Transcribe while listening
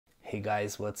Hey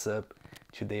guys, what's up?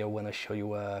 Today I want to show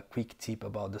you a quick tip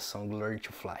about the song Learn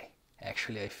to Fly.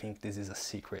 Actually, I think this is a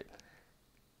secret.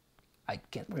 I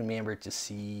can't remember to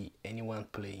see anyone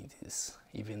playing this,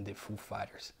 even the Foo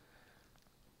Fighters.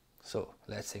 So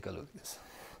let's take a look at this.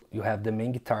 You have the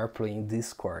main guitar playing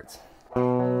these chords.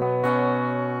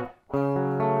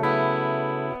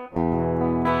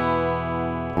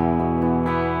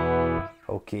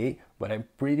 Okay, but I'm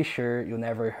pretty sure you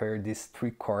never heard these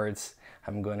three chords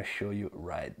I'm gonna show you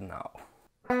right now.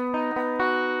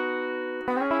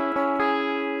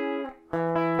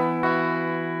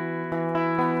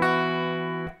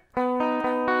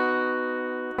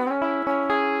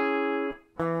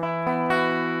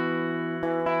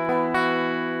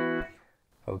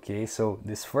 Okay, so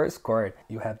this first chord,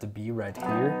 you have the B right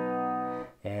here,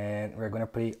 and we're gonna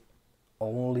play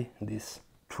only these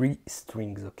three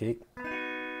strings, okay?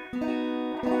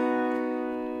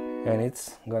 And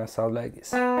it's gonna sound like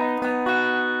this.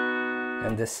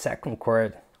 And the second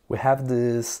chord, we have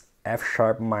this F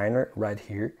sharp minor right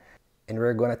here, and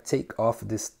we're gonna take off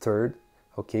this third,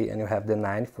 okay? And you have the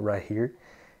ninth right here,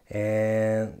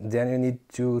 and then you need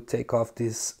to take off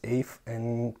this eighth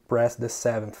and press the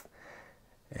seventh.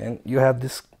 And you have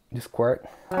this chord.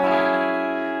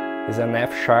 It's an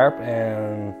F sharp,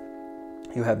 and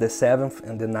you have the seventh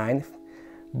and the ninth,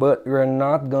 but you're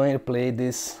not going to play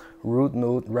this root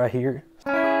note right here.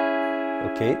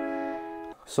 Okay,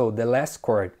 so the last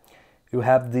chord, you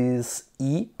have this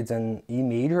E, it's an E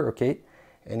major, okay,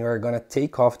 and you are gonna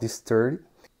take off this third,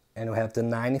 and you have the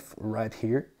ninth right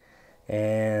here,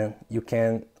 and you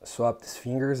can swap these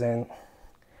fingers, and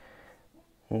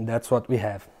that's what we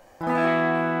have.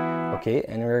 Okay,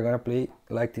 and we're gonna play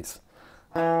like this.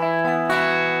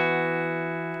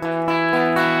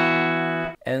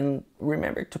 And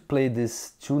remember to play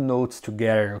these two notes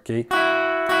together, okay?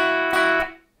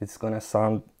 It's gonna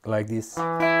sound like this.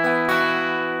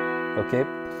 Okay?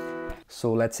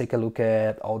 So let's take a look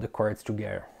at all the chords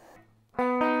together.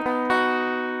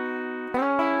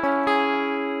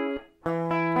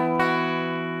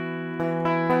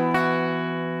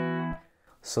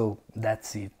 So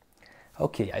that's it.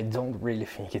 Okay, I don't really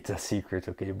think it's a secret,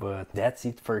 okay, but that's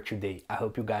it for today. I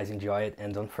hope you guys enjoy it,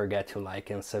 and don't forget to like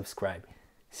and subscribe.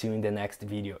 See you in the next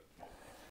video.